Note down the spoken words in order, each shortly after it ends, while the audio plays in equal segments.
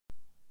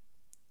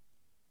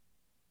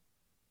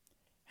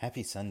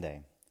Happy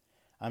Sunday.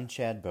 I'm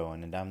Chad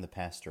Bowen, and I'm the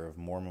pastor of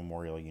Moore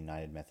Memorial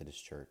United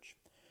Methodist Church.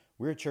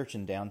 We're a church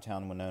in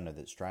downtown Winona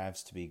that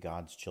strives to be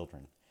God's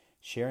children,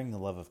 sharing the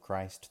love of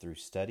Christ through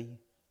study,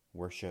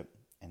 worship,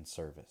 and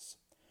service.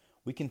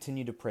 We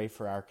continue to pray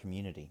for our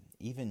community,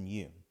 even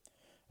you,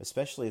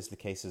 especially as the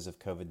cases of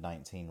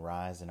COVID-19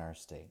 rise in our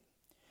state.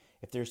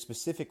 If there are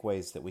specific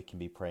ways that we can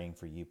be praying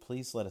for you,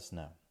 please let us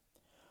know.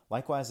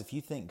 Likewise, if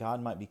you think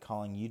God might be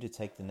calling you to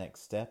take the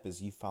next step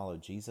as you follow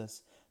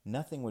Jesus,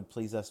 nothing would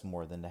please us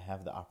more than to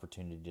have the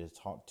opportunity to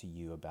talk to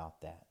you about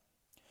that.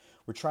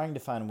 We're trying to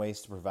find ways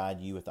to provide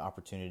you with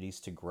opportunities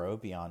to grow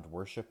beyond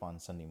worship on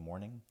Sunday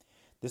morning.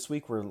 This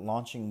week we're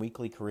launching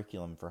weekly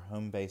curriculum for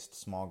home-based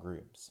small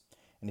groups.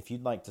 And if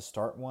you'd like to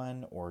start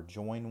one or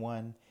join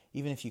one,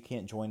 even if you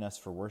can't join us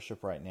for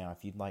worship right now,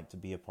 if you'd like to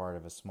be a part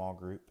of a small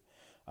group,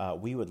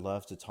 we would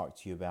love to talk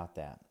to you about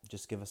that.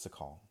 Just give us a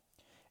call.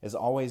 As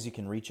always, you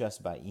can reach us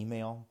by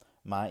email.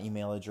 My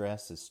email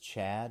address is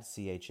chad,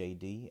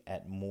 C-H-A-D,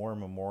 at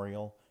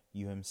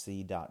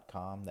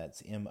moorememorialumc.com.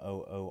 That's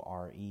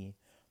M-O-O-R-E,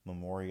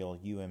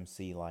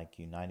 memorialumc, like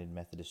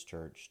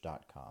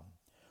UnitedMethodistChurch.com.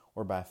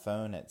 Or by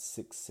phone at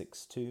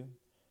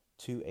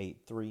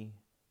 662-283-3804.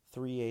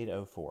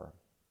 You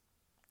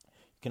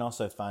can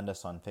also find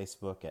us on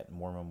Facebook at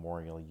Moore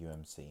Memorial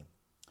UMC.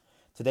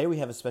 Today we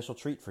have a special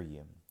treat for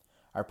you.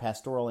 Our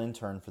pastoral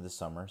intern for the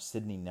summer,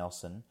 Sydney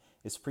Nelson,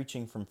 is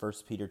preaching from 1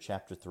 Peter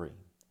chapter 3.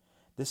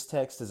 This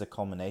text is a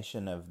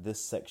culmination of this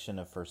section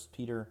of 1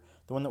 Peter,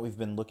 the one that we've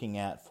been looking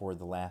at for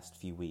the last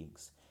few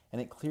weeks,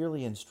 and it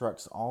clearly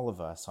instructs all of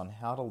us on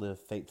how to live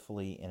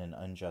faithfully in an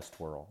unjust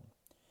world.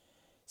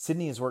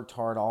 Sydney has worked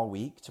hard all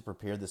week to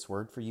prepare this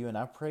word for you, and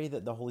I pray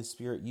that the Holy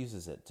Spirit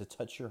uses it to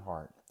touch your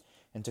heart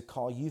and to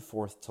call you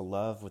forth to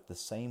love with the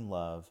same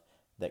love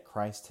that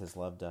Christ has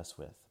loved us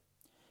with.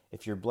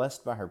 If you're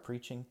blessed by her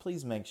preaching,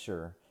 please make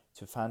sure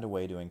to find a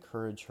way to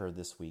encourage her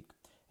this week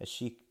as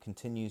she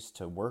continues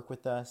to work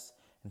with us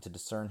and to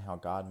discern how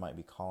God might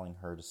be calling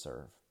her to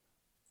serve.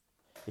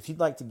 If you'd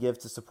like to give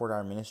to support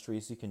our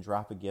ministries, you can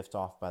drop a gift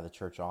off by the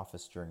church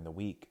office during the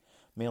week,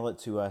 mail it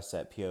to us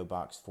at P.O.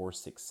 Box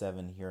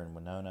 467 here in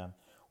Winona,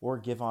 or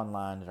give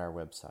online at our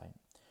website.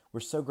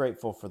 We're so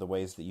grateful for the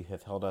ways that you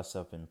have held us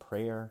up in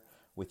prayer,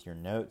 with your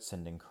notes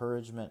and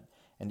encouragement,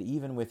 and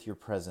even with your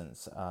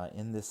presence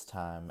in this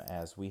time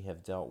as we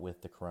have dealt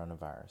with the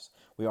coronavirus.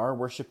 We are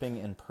worshiping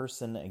in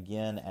person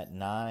again at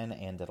 9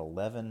 and at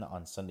 11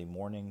 on Sunday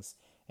mornings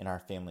in our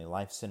Family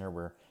Life Center.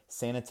 We're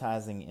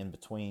sanitizing in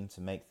between to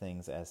make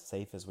things as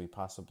safe as we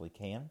possibly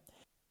can.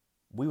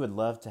 We would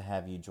love to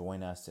have you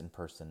join us in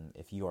person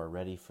if you are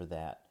ready for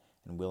that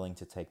and willing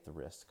to take the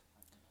risk.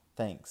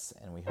 Thanks,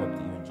 and we hope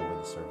that you enjoy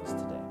the service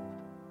today.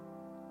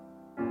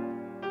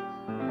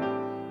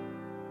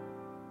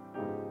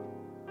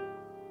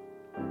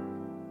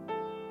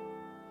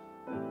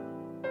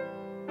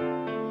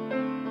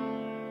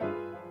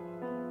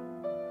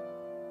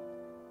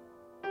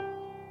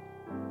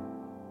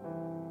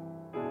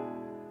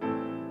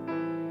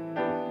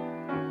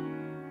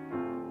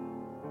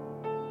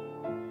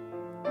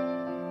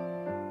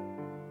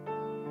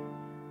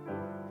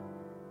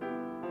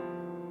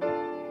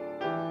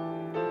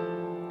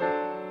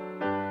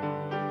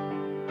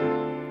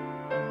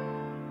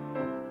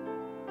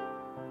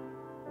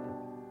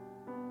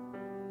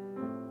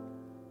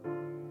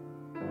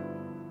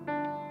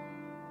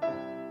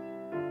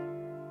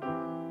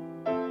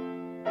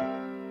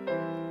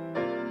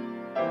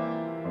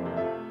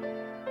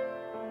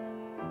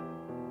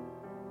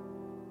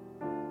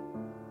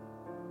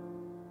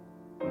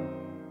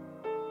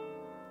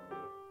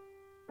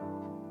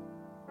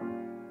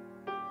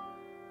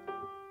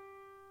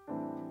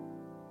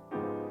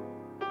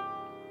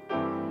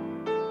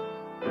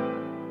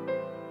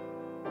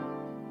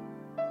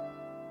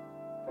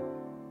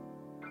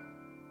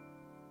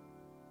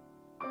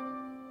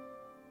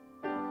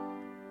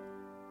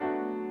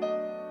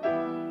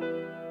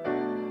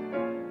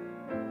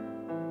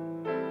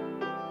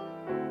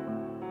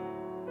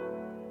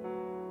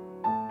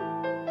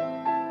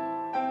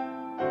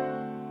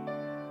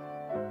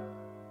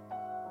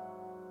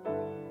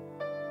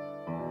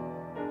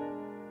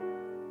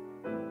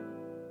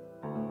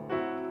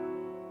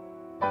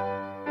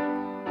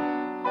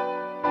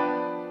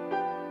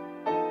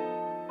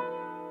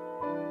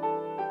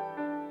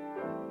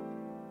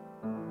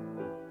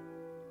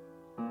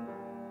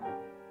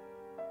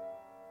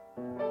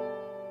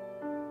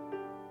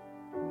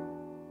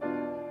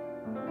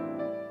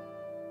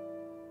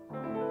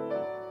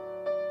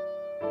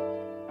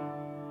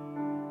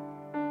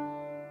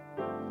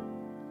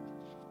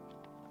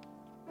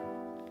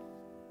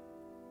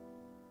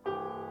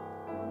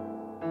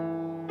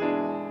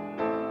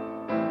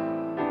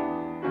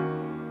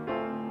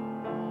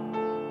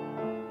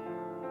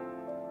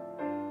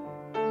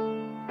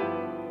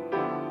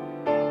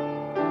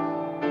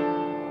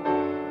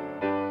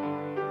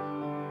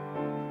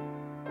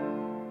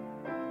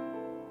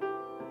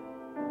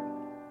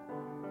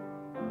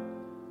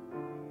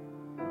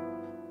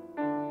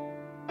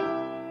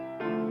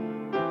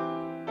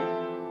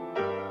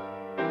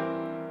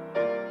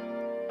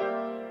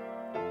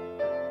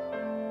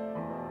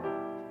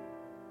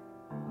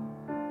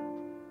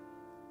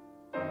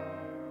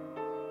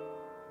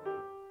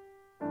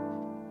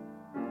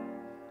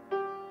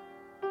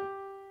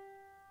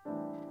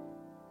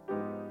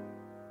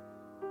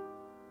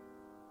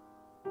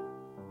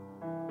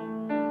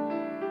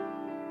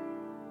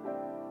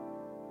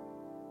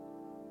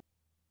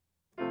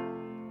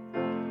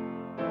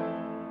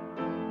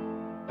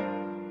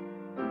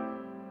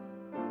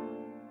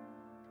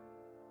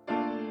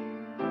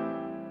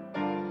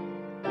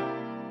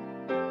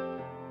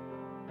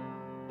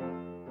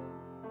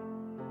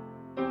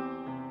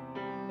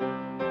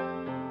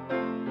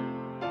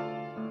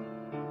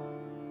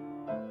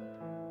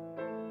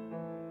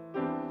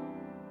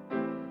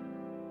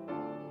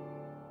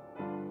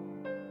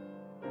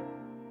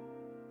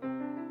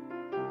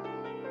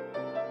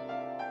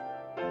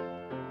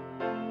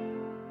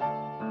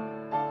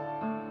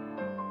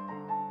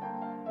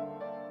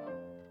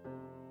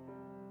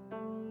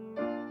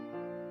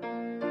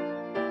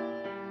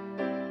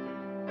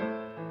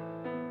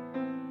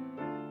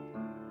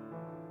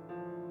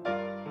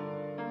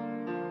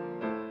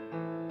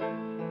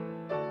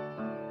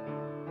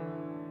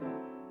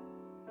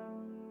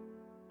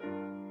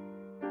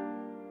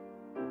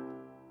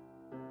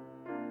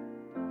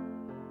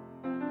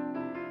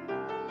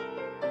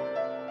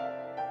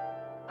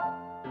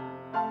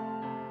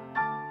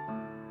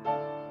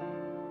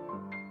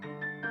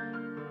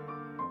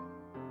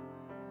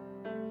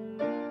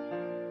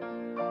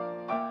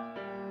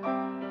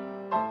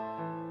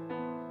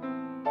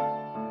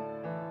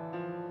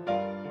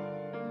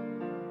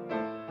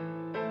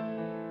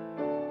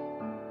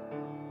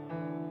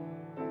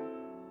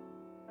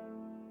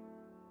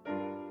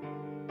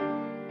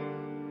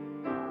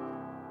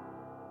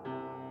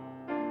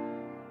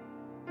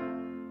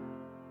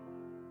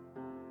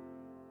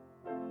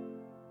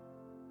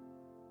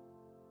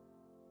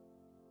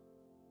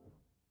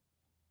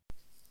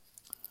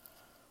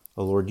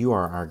 O Lord, you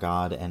are our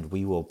God, and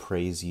we will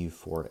praise you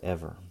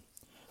forever.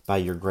 By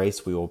your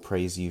grace, we will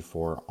praise you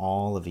for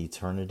all of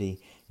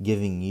eternity,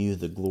 giving you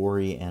the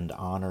glory and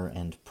honor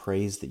and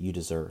praise that you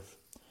deserve.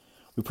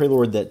 We pray,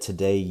 Lord, that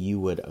today you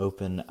would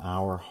open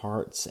our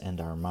hearts and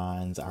our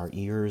minds, our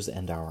ears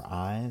and our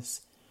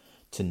eyes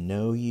to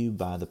know you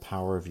by the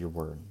power of your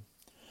word.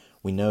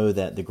 We know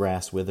that the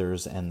grass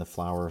withers and the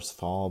flowers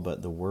fall,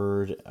 but the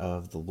word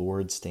of the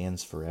Lord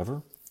stands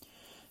forever.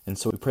 And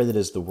so we pray that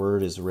as the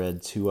word is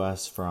read to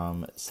us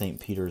from St.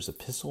 Peter's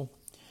epistle,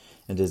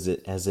 and as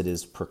it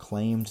is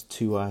proclaimed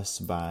to us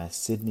by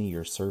Sidney,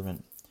 your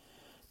servant,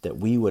 that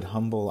we would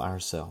humble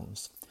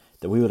ourselves,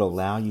 that we would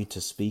allow you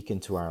to speak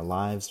into our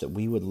lives, that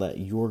we would let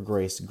your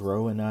grace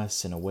grow in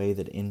us in a way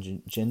that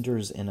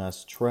engenders in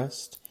us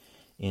trust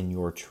in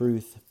your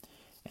truth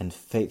and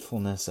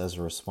faithfulness as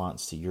a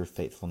response to your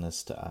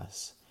faithfulness to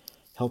us.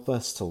 Help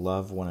us to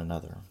love one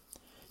another.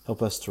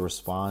 Help us to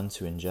respond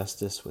to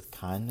injustice with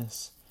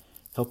kindness.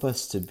 Help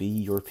us to be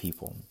your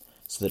people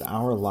so that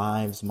our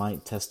lives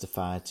might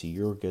testify to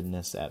your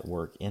goodness at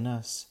work in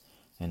us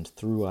and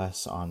through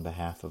us on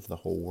behalf of the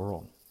whole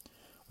world.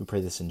 We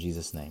pray this in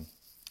Jesus' name.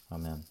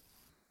 Amen.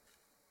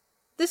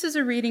 This is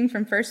a reading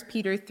from 1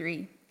 Peter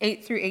 3,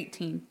 8 through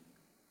 18.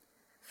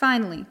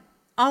 Finally,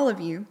 all of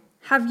you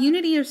have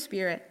unity of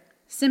spirit,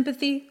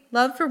 sympathy,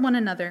 love for one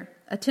another,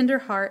 a tender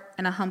heart,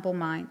 and a humble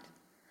mind.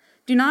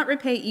 Do not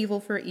repay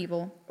evil for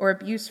evil or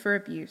abuse for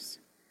abuse,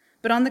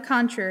 but on the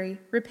contrary,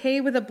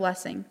 repay with a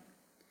blessing.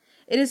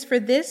 It is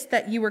for this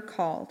that you were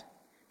called,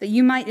 that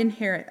you might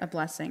inherit a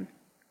blessing.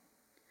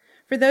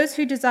 For those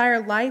who desire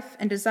life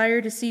and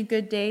desire to see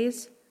good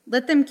days,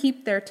 let them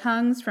keep their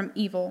tongues from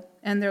evil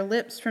and their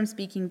lips from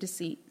speaking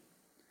deceit.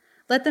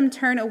 Let them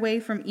turn away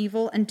from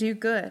evil and do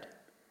good.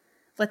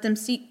 Let them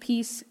seek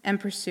peace and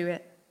pursue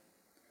it.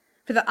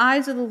 For the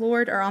eyes of the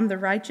Lord are on the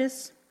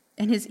righteous,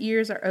 and his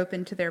ears are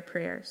open to their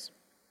prayers.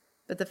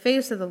 But the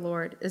face of the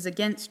Lord is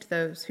against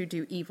those who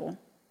do evil.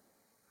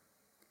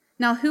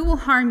 Now who will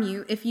harm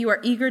you if you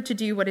are eager to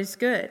do what is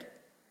good?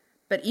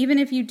 But even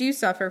if you do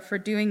suffer for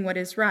doing what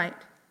is right,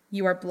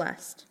 you are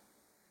blessed.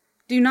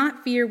 Do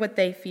not fear what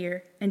they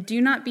fear, and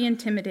do not be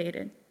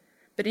intimidated,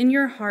 but in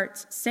your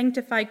hearts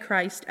sanctify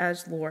Christ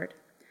as Lord.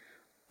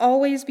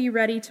 Always be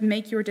ready to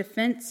make your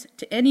defense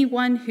to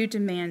anyone who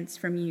demands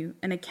from you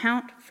an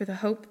account for the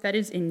hope that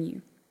is in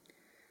you.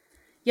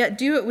 Yet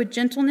do it with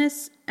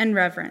gentleness and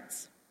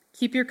reverence.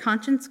 Keep your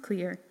conscience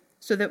clear,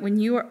 so that when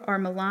you are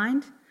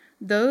maligned,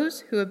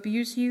 those who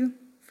abuse you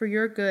for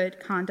your good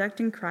conduct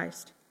in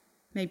Christ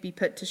may be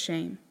put to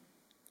shame.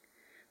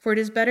 For it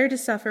is better to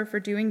suffer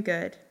for doing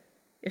good,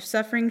 if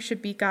suffering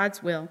should be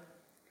God's will,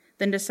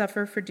 than to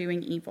suffer for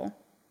doing evil.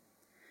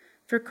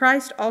 For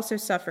Christ also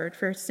suffered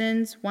for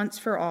sins once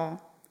for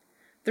all,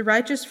 the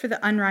righteous for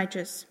the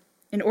unrighteous,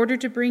 in order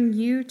to bring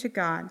you to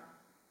God.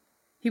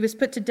 He was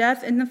put to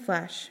death in the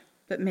flesh,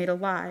 but made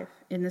alive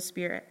in the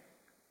Spirit.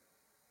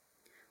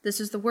 This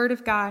is the word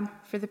of God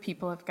for the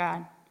people of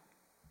God.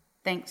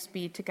 Thanks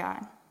be to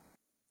God.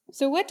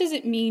 So what does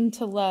it mean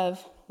to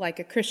love like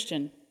a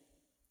Christian?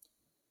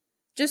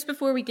 Just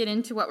before we get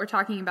into what we're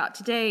talking about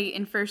today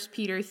in 1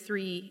 Peter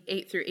 3,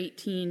 8 through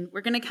 18,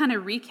 we're going to kind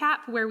of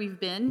recap where we've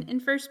been in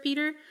 1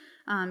 Peter,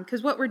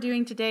 because what we're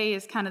doing today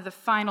is kind of the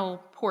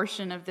final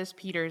portion of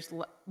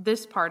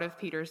this part of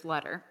Peter's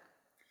letter.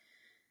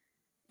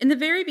 In the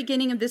very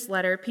beginning of this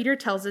letter, Peter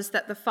tells us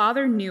that the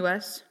Father knew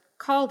us,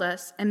 called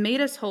us, and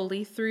made us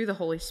holy through the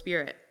Holy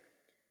Spirit.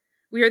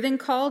 We are then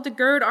called to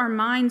gird our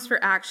minds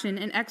for action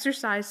and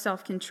exercise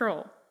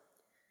self-control,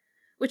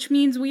 which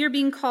means we are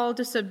being called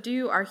to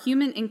subdue our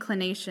human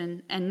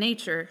inclination and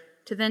nature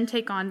to then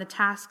take on the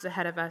tasks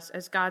ahead of us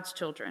as God's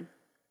children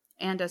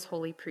and as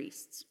holy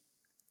priests.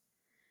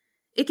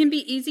 It can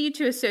be easy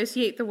to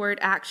associate the word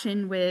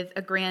action with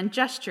a grand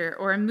gesture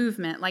or a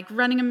movement like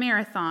running a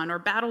marathon or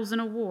battles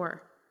in a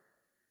war.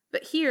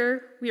 But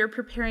here we are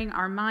preparing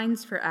our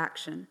minds for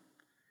action.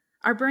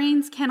 Our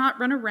brains cannot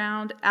run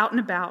around out and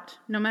about,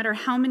 no matter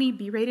how many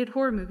B-rated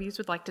horror movies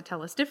would like to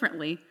tell us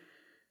differently.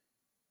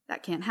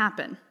 That can't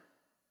happen.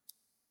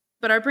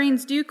 But our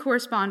brains do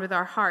correspond with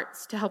our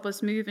hearts to help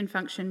us move and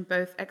function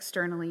both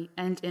externally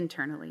and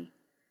internally.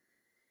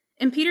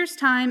 In Peter's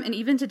time, and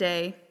even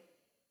today,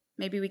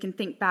 maybe we can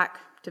think back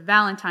to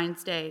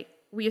Valentine's Day,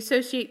 we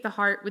associate the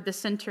heart with the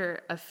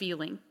center of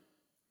feeling.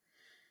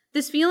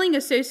 This feeling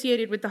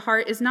associated with the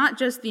heart is not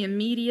just the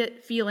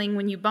immediate feeling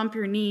when you bump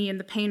your knee and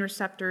the pain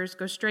receptors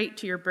go straight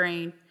to your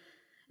brain.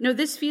 No,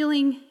 this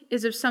feeling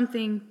is of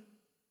something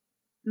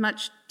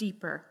much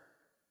deeper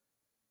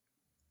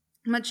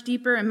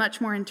and much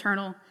more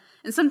internal,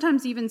 and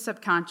sometimes even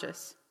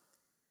subconscious.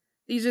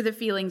 These are the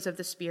feelings of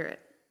the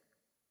Spirit.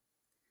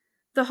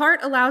 The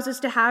heart allows us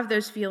to have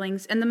those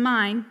feelings, and the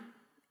mind,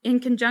 in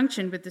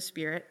conjunction with the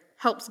Spirit,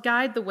 helps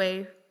guide the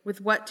way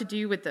with what to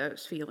do with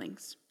those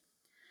feelings.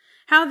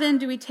 How then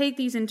do we take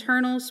these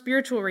internal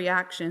spiritual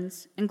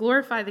reactions and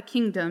glorify the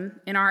kingdom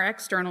in our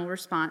external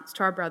response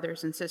to our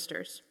brothers and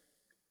sisters?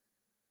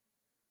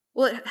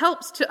 Well, it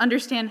helps to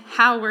understand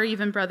how we're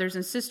even brothers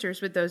and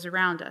sisters with those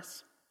around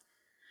us.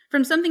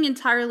 from something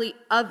entirely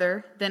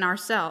other than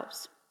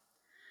ourselves.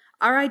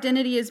 Our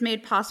identity is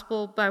made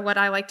possible by what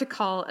I like to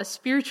call a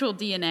spiritual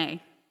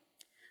DNA.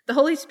 The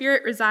Holy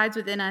Spirit resides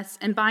within us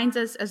and binds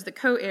us as the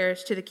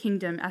co-heirs to the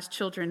kingdom as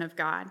children of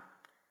God.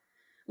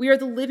 We are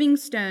the living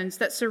stones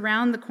that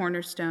surround the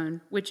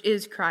cornerstone, which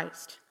is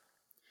Christ.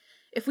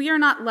 If we are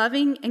not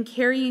loving and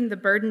carrying the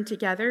burden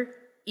together,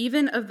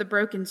 even of the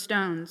broken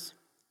stones,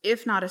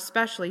 if not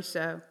especially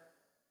so,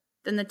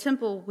 then the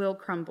temple will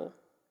crumble.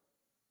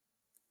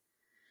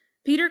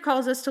 Peter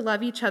calls us to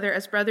love each other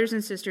as brothers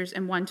and sisters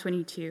in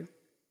 1:22.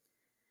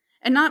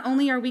 And not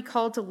only are we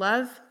called to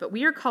love, but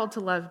we are called to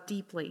love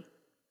deeply.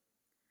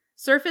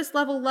 Surface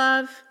level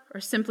love, or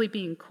simply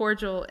being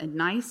cordial and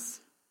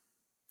nice,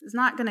 is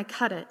not going to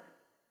cut it.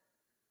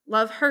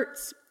 Love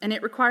hurts, and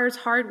it requires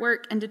hard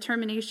work and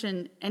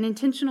determination and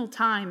intentional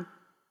time.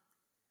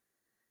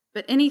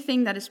 But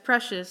anything that is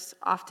precious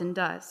often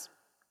does.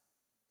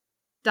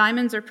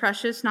 Diamonds are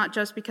precious not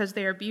just because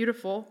they are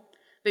beautiful,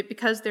 but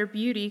because their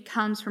beauty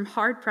comes from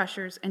hard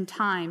pressures and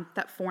time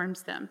that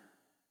forms them.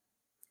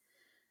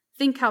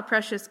 Think how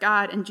precious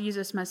God and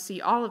Jesus must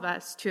see all of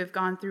us to have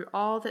gone through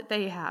all that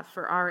they have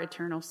for our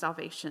eternal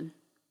salvation.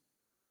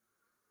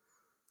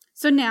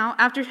 So now,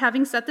 after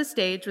having set the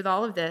stage with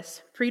all of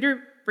this,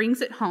 Peter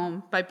brings it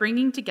home by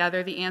bringing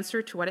together the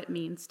answer to what it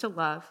means to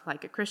love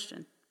like a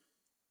Christian.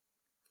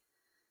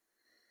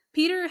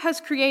 Peter has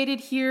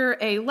created here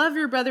a love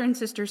your brother and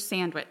sister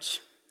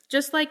sandwich.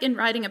 Just like in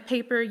writing a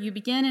paper, you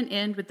begin and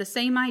end with the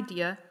same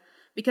idea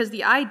because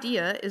the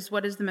idea is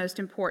what is the most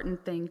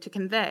important thing to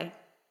convey.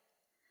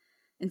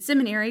 In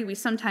seminary, we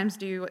sometimes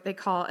do what they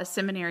call a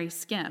seminary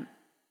skim.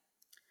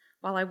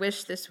 While I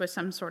wish this was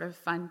some sort of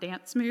fun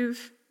dance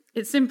move,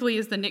 it simply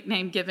is the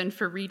nickname given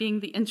for reading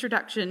the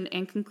introduction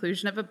and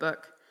conclusion of a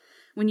book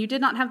when you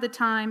did not have the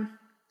time,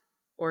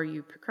 or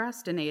you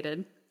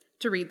procrastinated,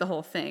 to read the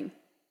whole thing.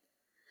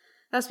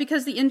 That's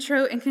because the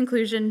intro and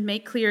conclusion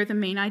make clear the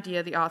main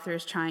idea the author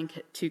is trying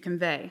to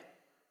convey.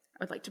 I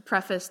would like to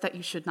preface that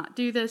you should not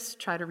do this.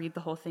 Try to read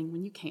the whole thing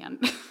when you can.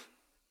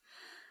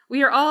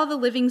 We are all the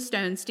living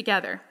stones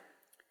together.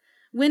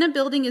 When a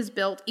building is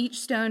built, each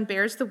stone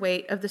bears the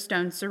weight of the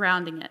stones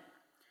surrounding it.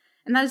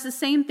 And that is the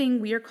same thing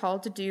we are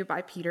called to do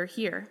by Peter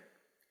here.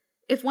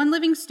 If one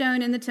living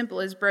stone in the temple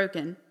is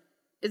broken,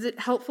 is it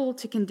helpful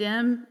to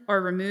condemn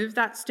or remove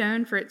that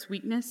stone for its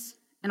weakness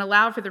and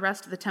allow for the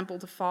rest of the temple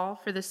to fall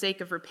for the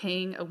sake of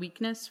repaying a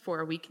weakness for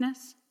a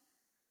weakness?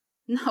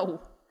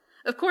 No,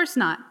 of course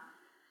not.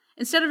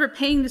 Instead of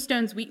repaying the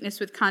stone's weakness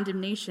with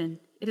condemnation,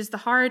 it is the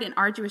hard and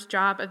arduous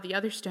job of the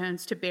other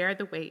stones to bear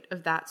the weight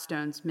of that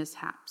stone's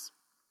mishaps.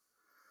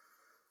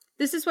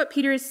 This is what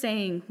Peter is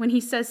saying when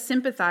he says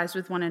sympathize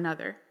with one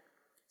another.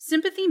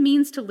 Sympathy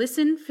means to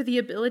listen for the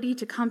ability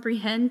to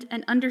comprehend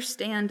and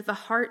understand the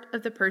heart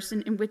of the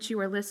person in which you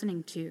are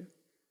listening to.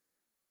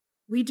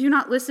 We do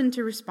not listen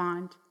to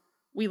respond,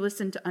 we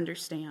listen to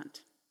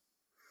understand.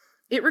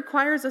 It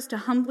requires us to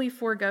humbly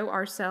forego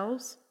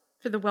ourselves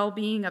for the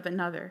well-being of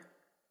another.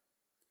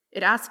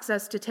 It asks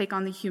us to take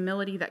on the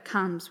humility that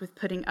comes with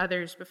putting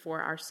others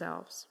before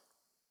ourselves.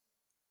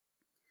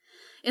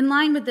 In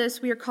line with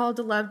this, we are called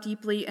to love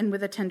deeply and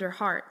with a tender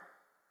heart.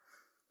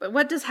 But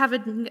what does have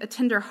a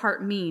tender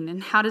heart mean,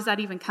 and how does that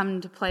even come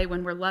into play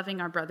when we're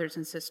loving our brothers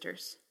and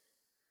sisters?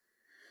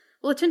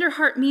 Well, a tender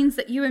heart means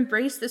that you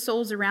embrace the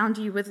souls around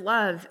you with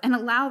love and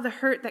allow the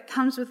hurt that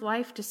comes with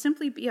life to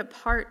simply be a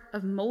part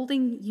of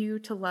molding you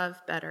to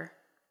love better.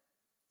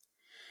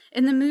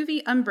 In the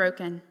movie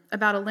Unbroken,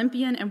 about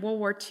Olympian and World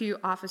War II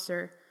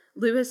officer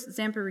Louis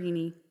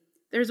Zamperini,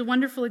 there's a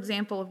wonderful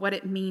example of what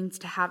it means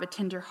to have a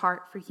tender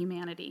heart for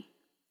humanity,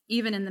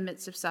 even in the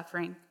midst of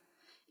suffering,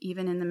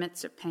 even in the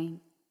midst of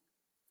pain.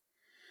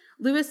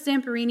 Louis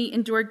Zamperini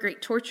endured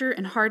great torture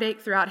and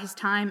heartache throughout his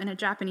time in a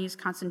Japanese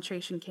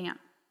concentration camp.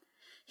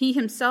 He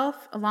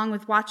himself, along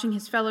with watching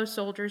his fellow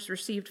soldiers,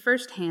 received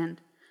firsthand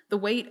the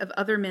weight of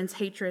other men's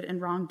hatred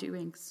and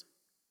wrongdoings.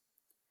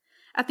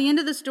 At the end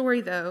of the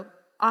story, though,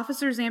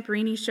 Officer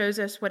Zamperini shows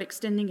us what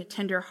extending a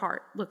tender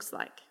heart looks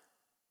like.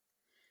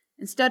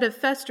 Instead of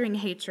festering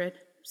hatred,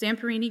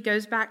 Zamperini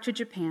goes back to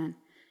Japan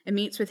and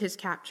meets with his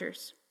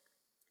captors.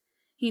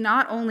 He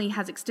not only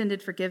has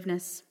extended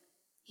forgiveness,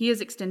 he has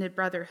extended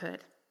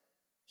brotherhood.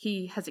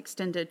 He has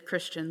extended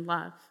Christian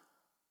love.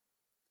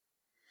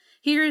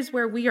 Here is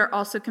where we are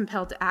also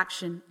compelled to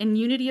action in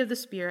unity of the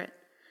Spirit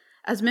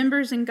as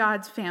members in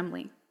God's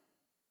family.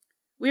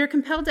 We are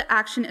compelled to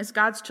action as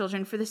God's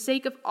children for the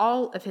sake of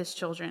all of his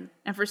children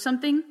and for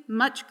something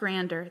much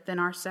grander than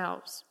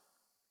ourselves.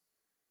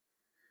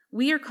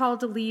 We are called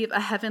to leave a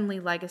heavenly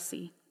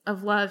legacy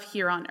of love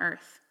here on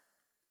earth.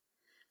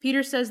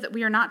 Peter says that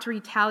we are not to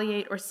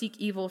retaliate or seek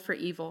evil for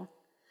evil.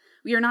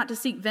 We are not to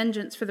seek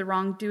vengeance for the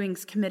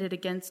wrongdoings committed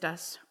against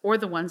us or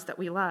the ones that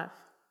we love.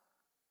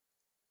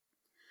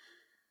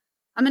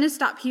 I'm going to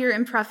stop here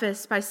and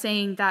preface by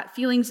saying that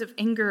feelings of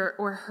anger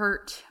or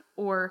hurt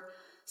or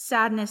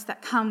sadness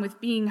that come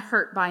with being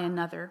hurt by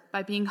another,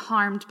 by being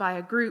harmed by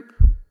a group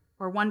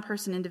or one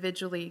person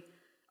individually,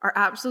 are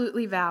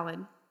absolutely valid.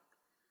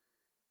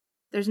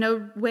 There's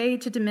no way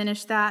to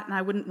diminish that, and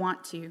I wouldn't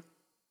want to.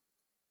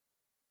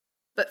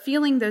 But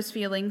feeling those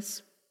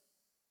feelings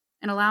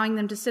and allowing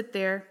them to sit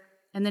there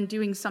and then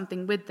doing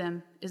something with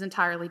them is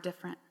entirely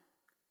different.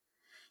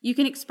 You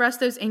can express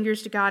those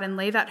angers to God and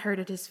lay that hurt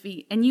at his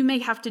feet, and you may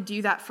have to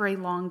do that for a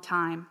long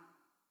time.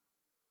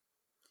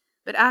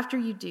 But after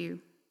you do,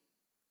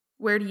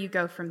 where do you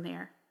go from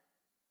there?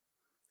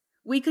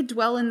 We could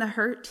dwell in the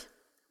hurt,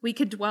 we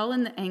could dwell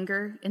in the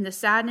anger, in the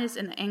sadness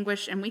and the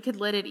anguish, and we could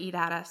let it eat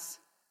at us.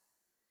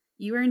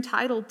 You are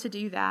entitled to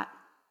do that,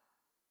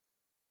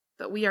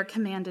 but we are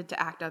commanded to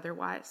act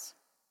otherwise.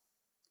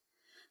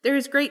 There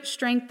is great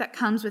strength that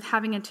comes with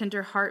having a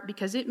tender heart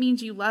because it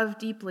means you love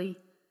deeply,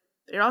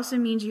 but it also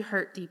means you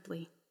hurt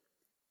deeply.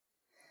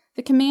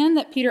 The command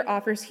that Peter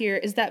offers here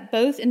is that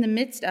both in the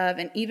midst of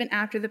and even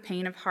after the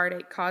pain of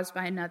heartache caused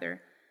by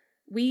another,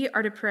 we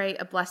are to pray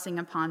a blessing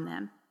upon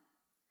them.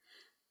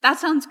 That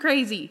sounds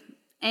crazy,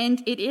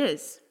 and it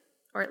is,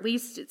 or at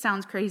least it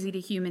sounds crazy to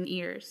human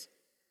ears.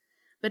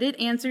 But it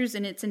answers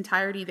in its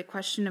entirety the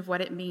question of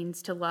what it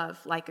means to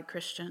love like a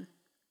Christian.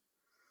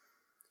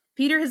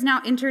 Peter has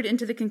now entered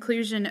into the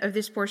conclusion of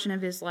this portion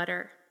of his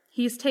letter.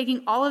 He is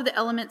taking all of the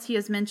elements he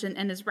has mentioned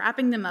and is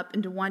wrapping them up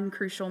into one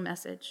crucial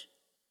message.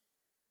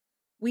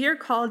 We are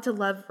called to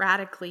love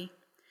radically,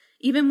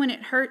 even when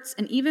it hurts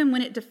and even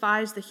when it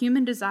defies the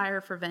human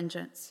desire for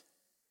vengeance.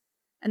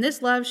 And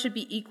this love should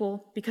be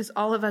equal because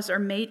all of us are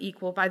made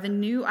equal by the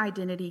new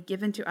identity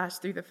given to us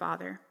through the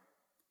Father.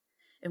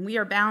 And we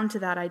are bound to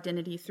that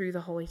identity through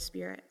the Holy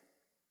Spirit.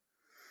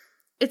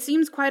 It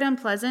seems quite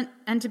unpleasant,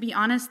 and to be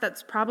honest,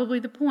 that's probably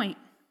the point.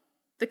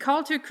 The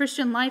call to a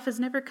Christian life has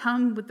never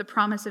come with the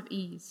promise of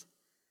ease,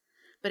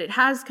 but it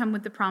has come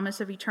with the promise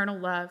of eternal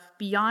love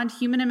beyond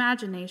human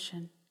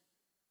imagination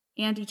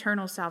and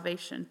eternal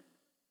salvation.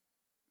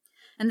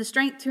 And the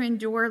strength to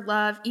endure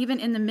love, even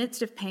in the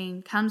midst of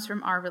pain, comes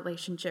from our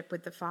relationship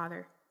with the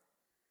Father.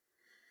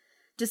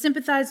 To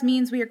sympathize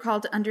means we are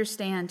called to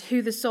understand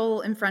who the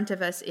soul in front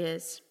of us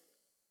is.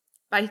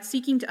 By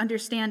seeking to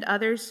understand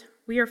others,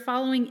 we are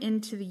following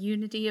into the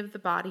unity of the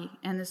body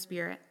and the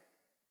spirit.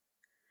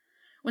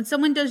 When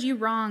someone does you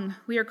wrong,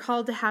 we are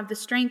called to have the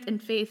strength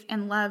and faith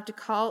and love to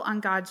call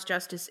on God's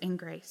justice and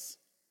grace.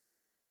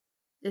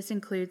 This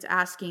includes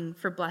asking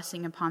for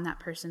blessing upon that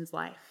person's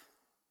life.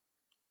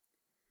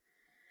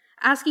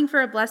 Asking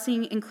for a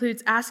blessing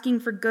includes asking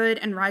for good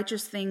and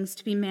righteous things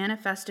to be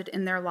manifested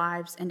in their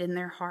lives and in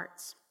their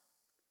hearts.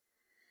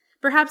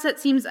 Perhaps that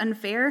seems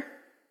unfair,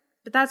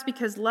 but that's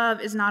because love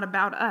is not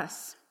about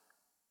us.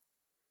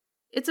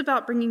 It's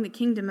about bringing the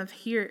kingdom of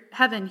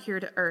heaven here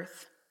to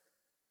earth.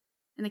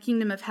 And the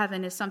kingdom of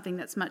heaven is something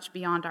that's much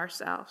beyond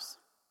ourselves.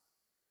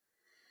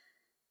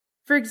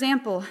 For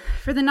example,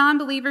 for the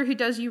non-believer who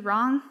does you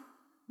wrong,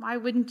 why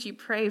wouldn't you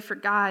pray for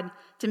God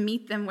to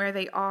meet them where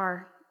they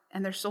are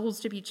and their souls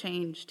to be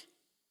changed?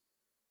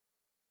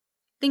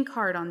 Think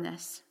hard on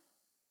this.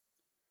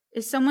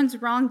 Is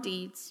someone's wrong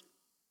deeds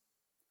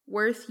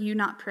worth you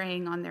not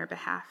praying on their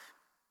behalf?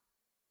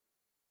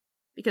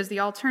 Because the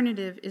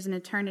alternative is an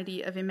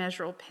eternity of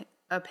immeasurable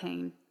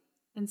pain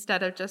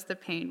instead of just the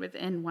pain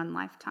within one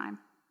lifetime.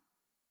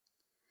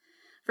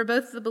 For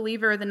both the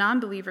believer or the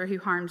non-believer who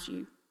harms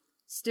you,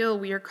 still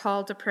we are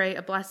called to pray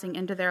a blessing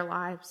into their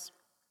lives.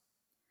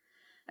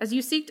 As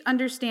you seek to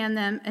understand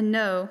them and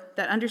know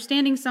that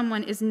understanding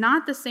someone is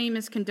not the same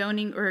as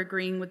condoning or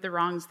agreeing with the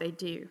wrongs they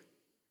do,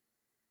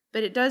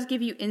 but it does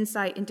give you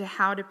insight into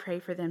how to pray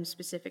for them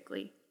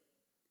specifically.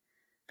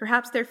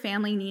 Perhaps their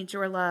family needs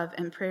your love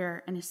and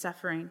prayer and is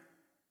suffering.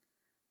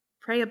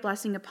 Pray a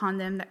blessing upon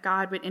them that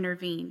God would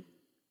intervene.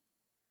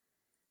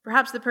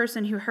 Perhaps the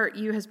person who hurt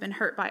you has been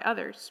hurt by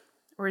others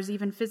or is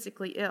even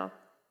physically ill.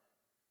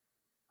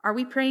 Are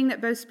we praying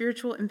that both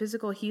spiritual and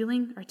physical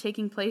healing are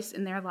taking place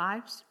in their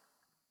lives?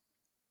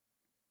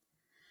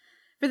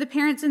 For the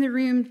parents in the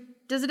room,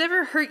 does it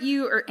ever hurt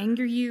you or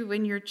anger you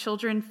when your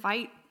children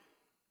fight?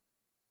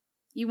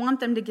 You want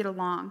them to get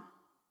along.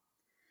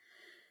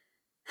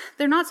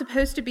 They're not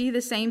supposed to be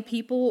the same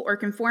people or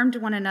conform to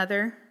one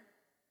another.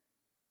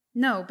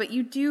 No, but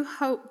you do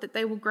hope that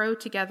they will grow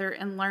together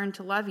and learn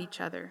to love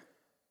each other.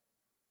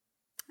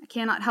 I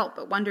cannot help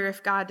but wonder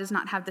if God does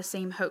not have the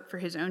same hope for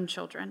his own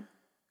children.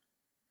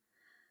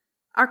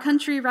 Our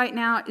country right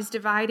now is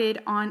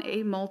divided on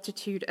a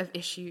multitude of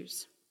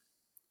issues.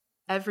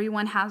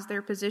 Everyone has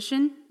their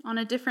position on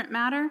a different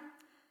matter,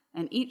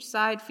 and each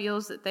side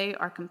feels that they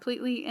are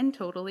completely and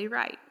totally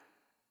right.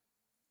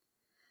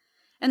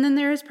 And then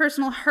there is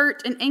personal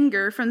hurt and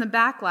anger from the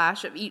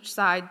backlash of each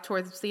side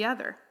towards the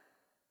other.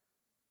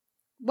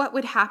 What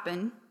would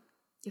happen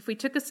if we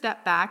took a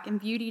step back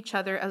and viewed each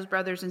other as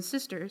brothers and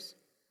sisters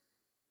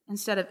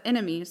instead of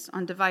enemies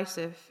on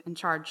divisive and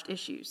charged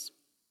issues?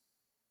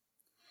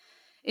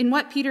 In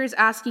what Peter is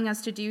asking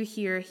us to do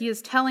here, he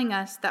is telling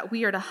us that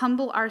we are to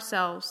humble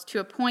ourselves to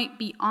a point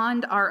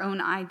beyond our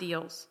own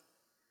ideals,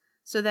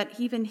 so that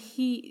even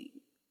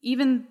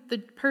the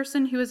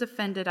person who has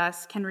offended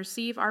us can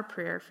receive our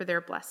prayer for their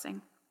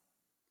blessing.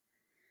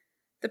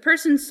 The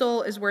person's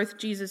soul is worth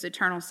Jesus'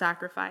 eternal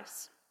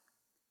sacrifice.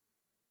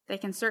 they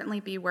can certainly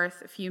be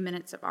worth a few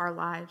minutes of our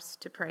lives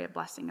to pray a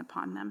blessing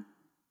upon them.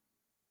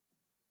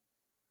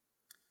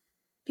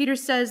 Peter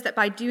says that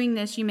by doing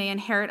this, you may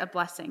inherit a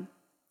blessing.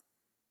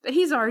 But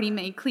he's already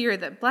made clear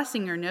that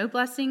blessing or no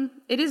blessing,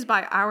 it is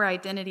by our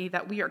identity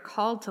that we are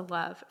called to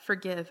love,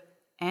 forgive,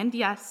 and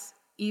yes,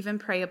 even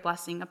pray a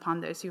blessing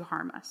upon those who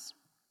harm us.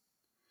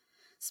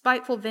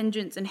 Spiteful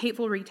vengeance and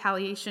hateful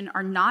retaliation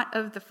are not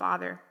of the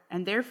Father,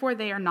 and therefore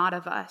they are not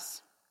of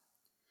us.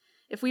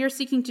 If we are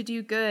seeking to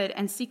do good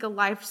and seek a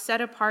life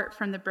set apart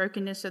from the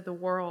brokenness of the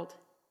world,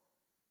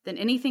 then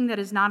anything that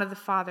is not of the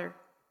Father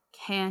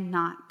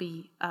cannot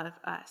be of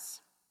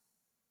us.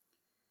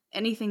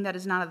 Anything that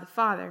is not of the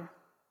Father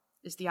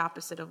is the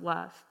opposite of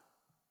love.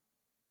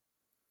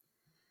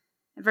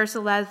 In verse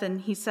 11,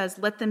 he says,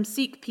 "Let them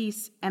seek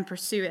peace and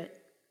pursue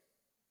it."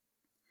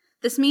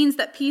 This means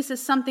that peace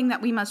is something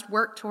that we must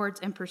work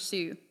towards and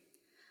pursue.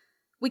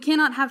 We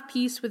cannot have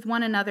peace with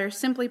one another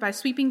simply by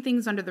sweeping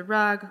things under the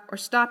rug or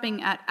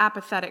stopping at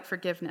apathetic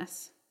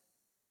forgiveness.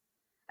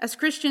 As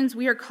Christians,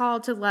 we are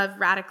called to love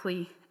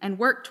radically and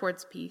work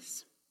towards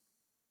peace.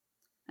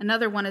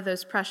 Another one of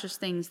those precious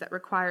things that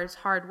requires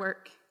hard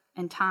work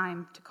and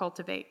time to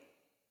cultivate.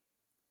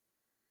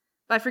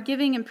 By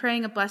forgiving and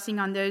praying a blessing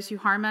on those who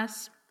harm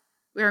us,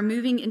 we are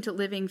moving into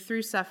living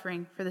through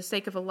suffering for the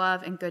sake of a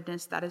love and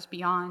goodness that is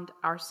beyond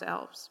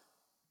ourselves.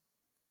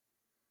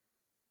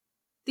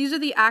 These are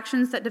the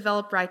actions that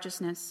develop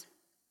righteousness,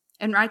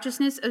 and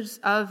righteousness is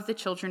of the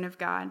children of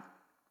God.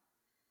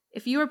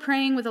 If you are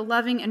praying with a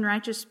loving and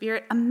righteous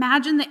spirit,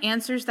 imagine the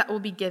answers that will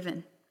be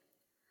given.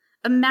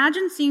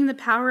 Imagine seeing the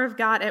power of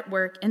God at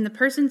work in the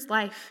person's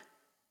life,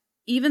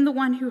 even the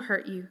one who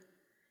hurt you,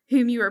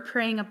 whom you are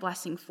praying a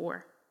blessing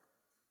for.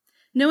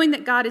 Knowing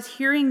that God is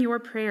hearing your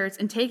prayers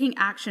and taking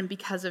action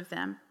because of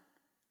them.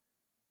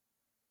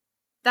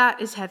 That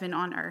is heaven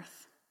on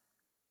earth.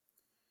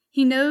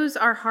 He knows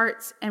our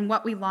hearts and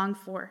what we long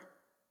for,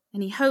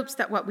 and he hopes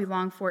that what we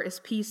long for is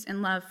peace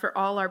and love for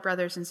all our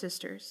brothers and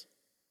sisters.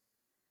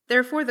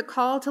 Therefore, the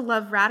call to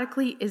love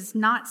radically is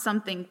not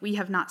something we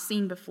have not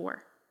seen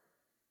before.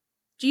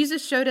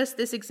 Jesus showed us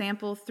this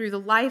example through the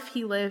life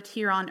he lived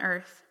here on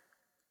earth,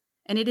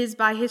 and it is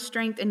by his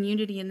strength and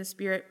unity in the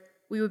Spirit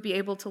we would be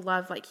able to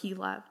love like he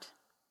loved.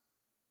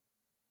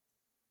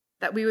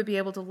 That we would be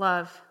able to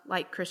love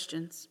like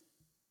Christians.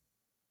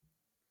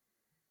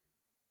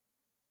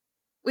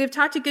 We have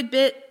talked a good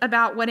bit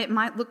about what it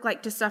might look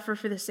like to suffer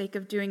for the sake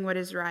of doing what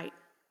is right.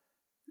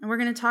 And we're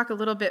going to talk a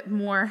little bit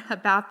more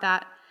about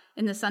that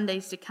in the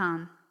Sundays to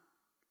come.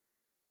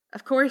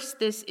 Of course,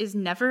 this is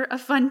never a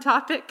fun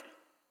topic,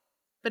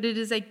 but it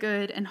is a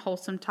good and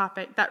wholesome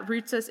topic that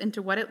roots us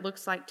into what it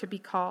looks like to be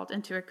called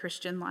into a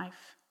Christian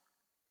life.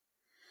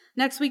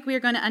 Next week, we are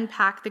going to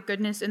unpack the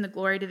goodness and the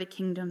glory to the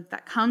kingdom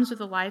that comes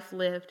with a life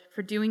lived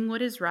for doing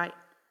what is right,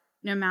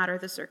 no matter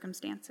the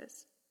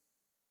circumstances.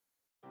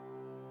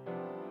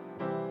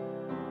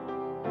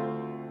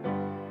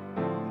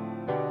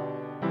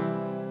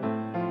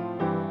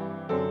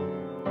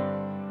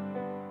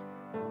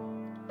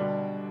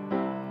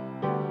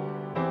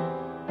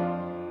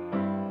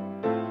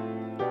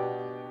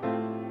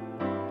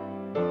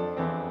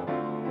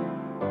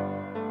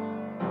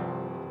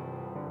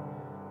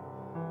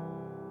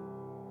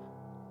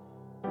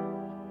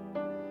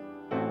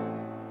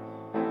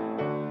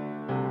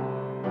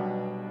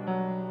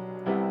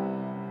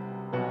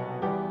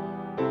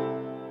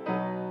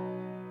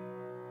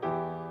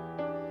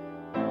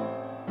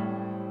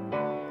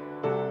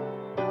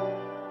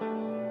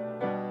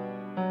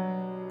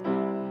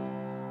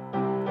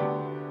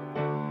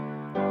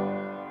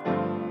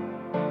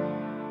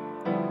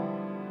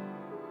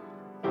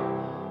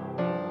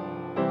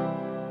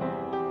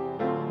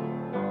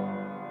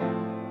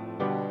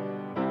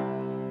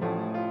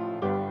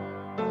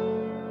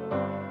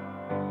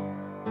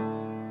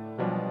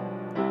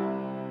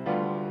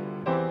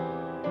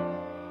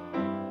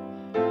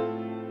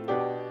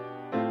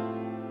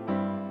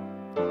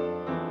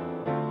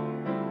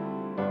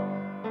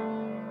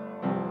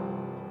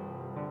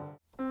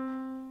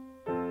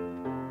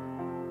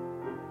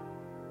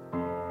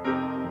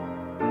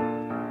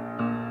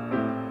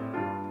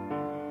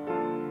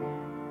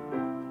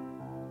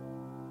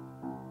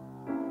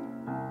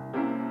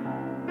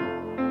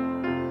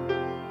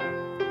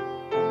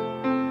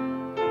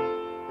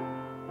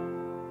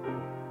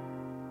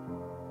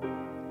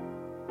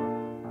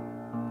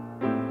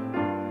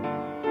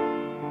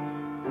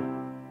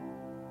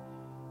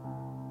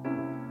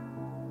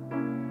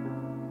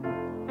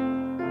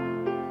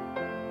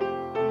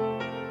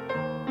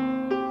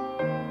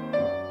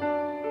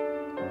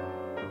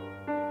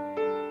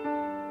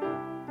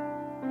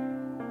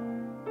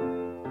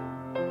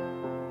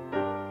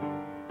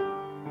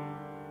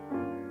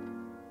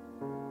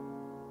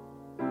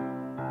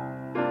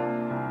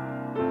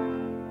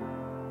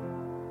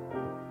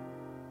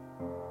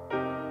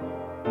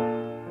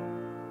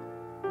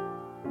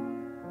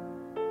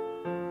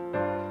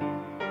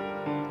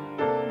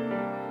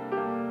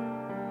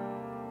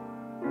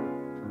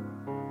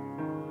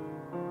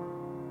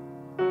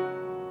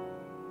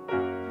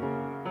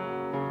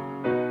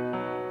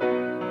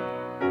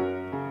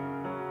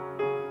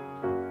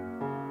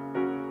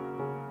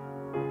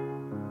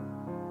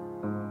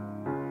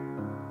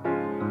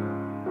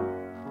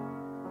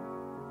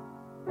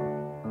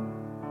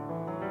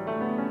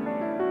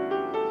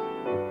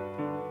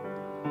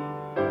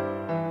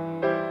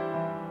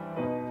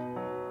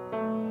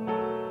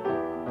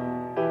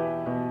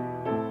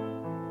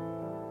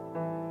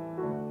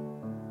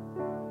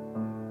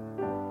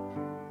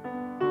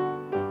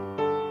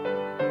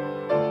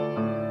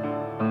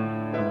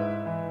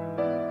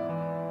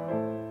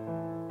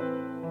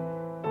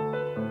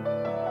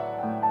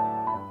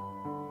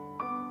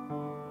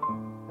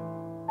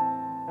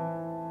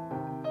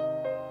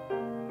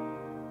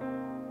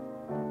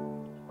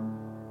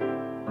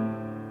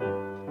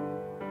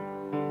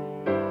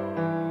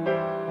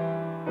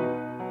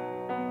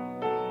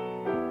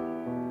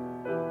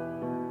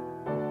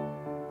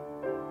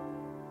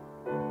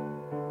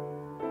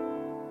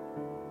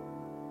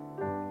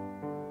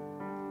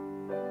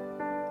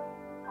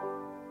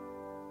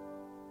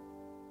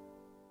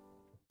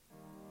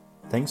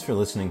 Thanks for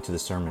listening to the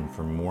sermon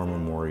from Moore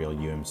Memorial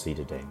UMC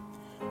today.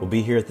 We'll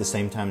be here at the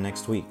same time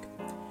next week.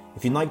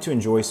 If you'd like to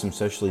enjoy some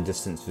socially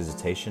distanced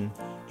visitation,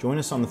 join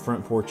us on the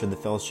front porch of the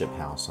Fellowship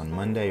House on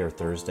Monday or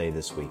Thursday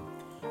this week.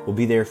 We'll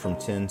be there from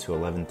 10 to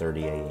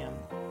 11:30 a.m.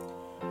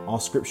 All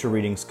scripture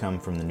readings come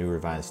from the New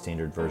Revised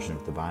Standard Version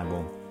of the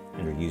Bible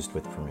and are used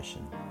with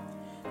permission.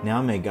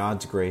 Now may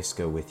God's grace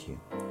go with you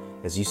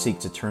as you seek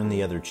to turn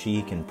the other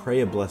cheek and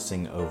pray a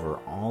blessing over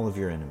all of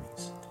your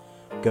enemies.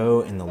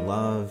 Go in the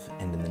love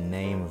and in the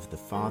name of the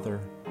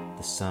Father,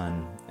 the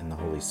Son, and the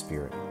Holy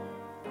Spirit.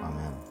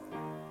 Amen.